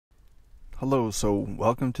Hello, so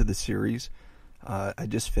welcome to the series. I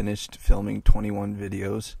just finished filming 21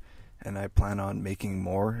 videos and I plan on making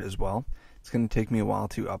more as well. It's going to take me a while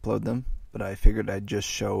to upload them, but I figured I'd just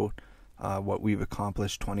show what we've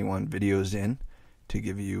accomplished 21 videos in to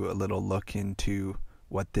give you a little look into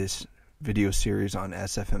what this video series on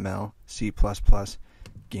Sfml, C++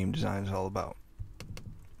 game design is all about.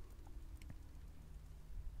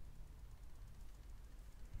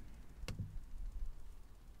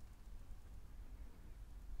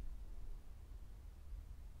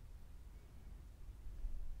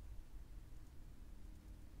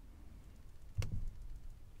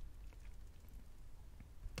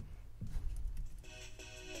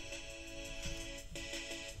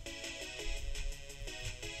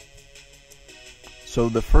 So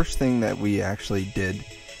the first thing that we actually did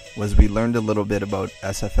was we learned a little bit about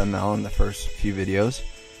Sfml in the first few videos.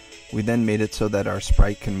 We then made it so that our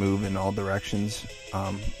sprite can move in all directions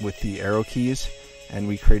with the arrow keys, and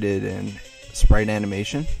we created a sprite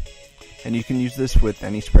animation. And you can use this with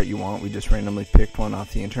any sprite you want. We just randomly picked one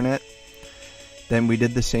off the internet. Then we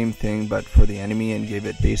did the same thing but for the enemy and gave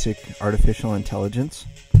it basic artificial intelligence.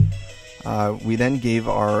 We then gave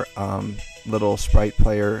our little sprite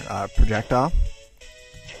player projectile.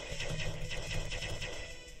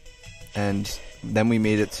 And then we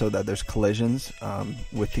made it so that there's collisions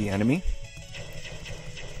with the enemy.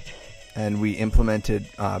 And we implemented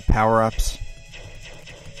power-ups,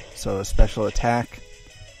 so a special attack.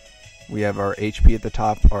 We have our HP at the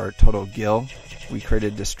top, our total gil. We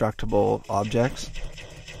created destructible objects.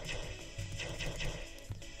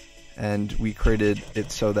 And we created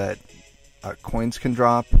it so that coins can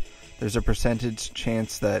drop. There's a percentage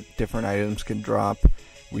chance that different items can drop.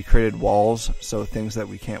 We created walls, so things that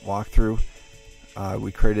we can't walk through.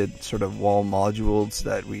 We created sort of wall modules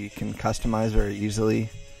that we can customize very easily.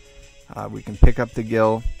 We can pick up the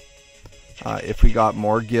gil. If we got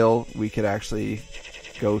more gil, we could actually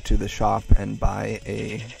go to the shop and buy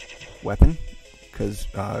a weapon, because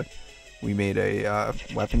we made a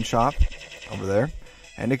weapon shop over there.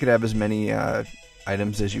 And it could have as many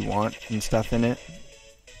items as you want and stuff in it.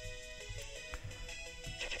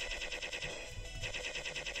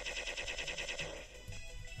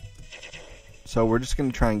 So we're just going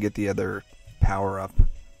to try and get the other power up.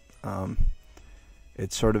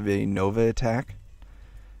 It's sort of a Nova attack.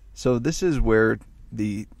 So this is where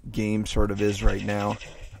the game sort of is right now.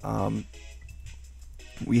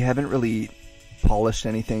 We haven't really polished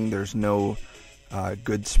anything. There's no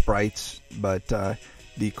good sprites, but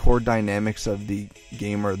the core dynamics of the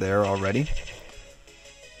game are there already.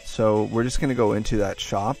 So we're just going to go into that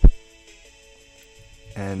shop.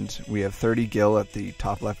 And we have 30 gil at the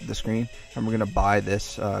top left of the screen, and we're going to buy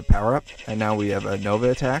this power-up, and now we have a Nova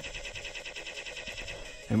attack.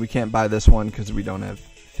 And we can't buy this one because we don't have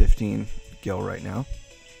 15 gil right now.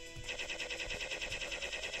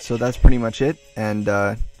 So that's pretty much it, and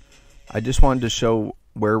I just wanted to show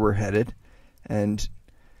where we're headed. And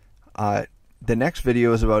the next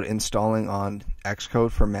video is about installing on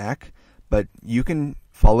Xcode for Mac, but you can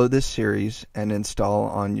follow this series and install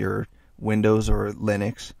on your Windows or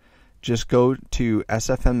Linux. Just go to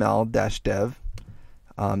sfml-dev,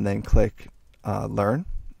 then click learn-dev.org,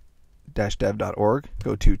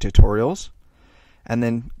 go to tutorials, and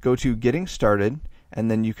then go to getting started,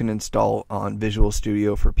 and then you can install on Visual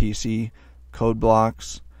Studio for PC, code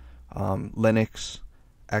blocks, Linux,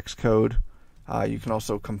 Xcode. You can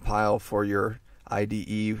also compile for your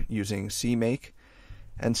IDE using CMake.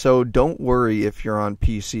 And so don't worry if you're on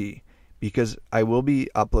PC, because I will be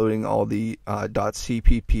uploading all the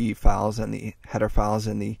 .cpp files and the header files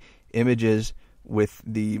and the images with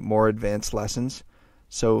the more advanced lessons.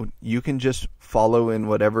 So you can just follow in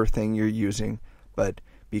whatever thing you're using, but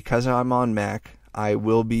because I'm on Mac, I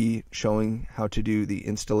will be showing how to do the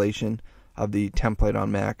installation of the template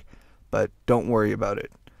on Mac, but don't worry about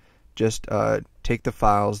it. Just take the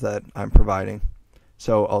files that I'm providing.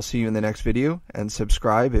 So I'll see you in the next video, and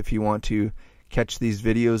subscribe if you want to catch these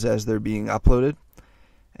videos as they're being uploaded,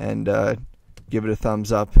 and give it a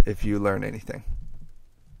thumbs up if you learn anything.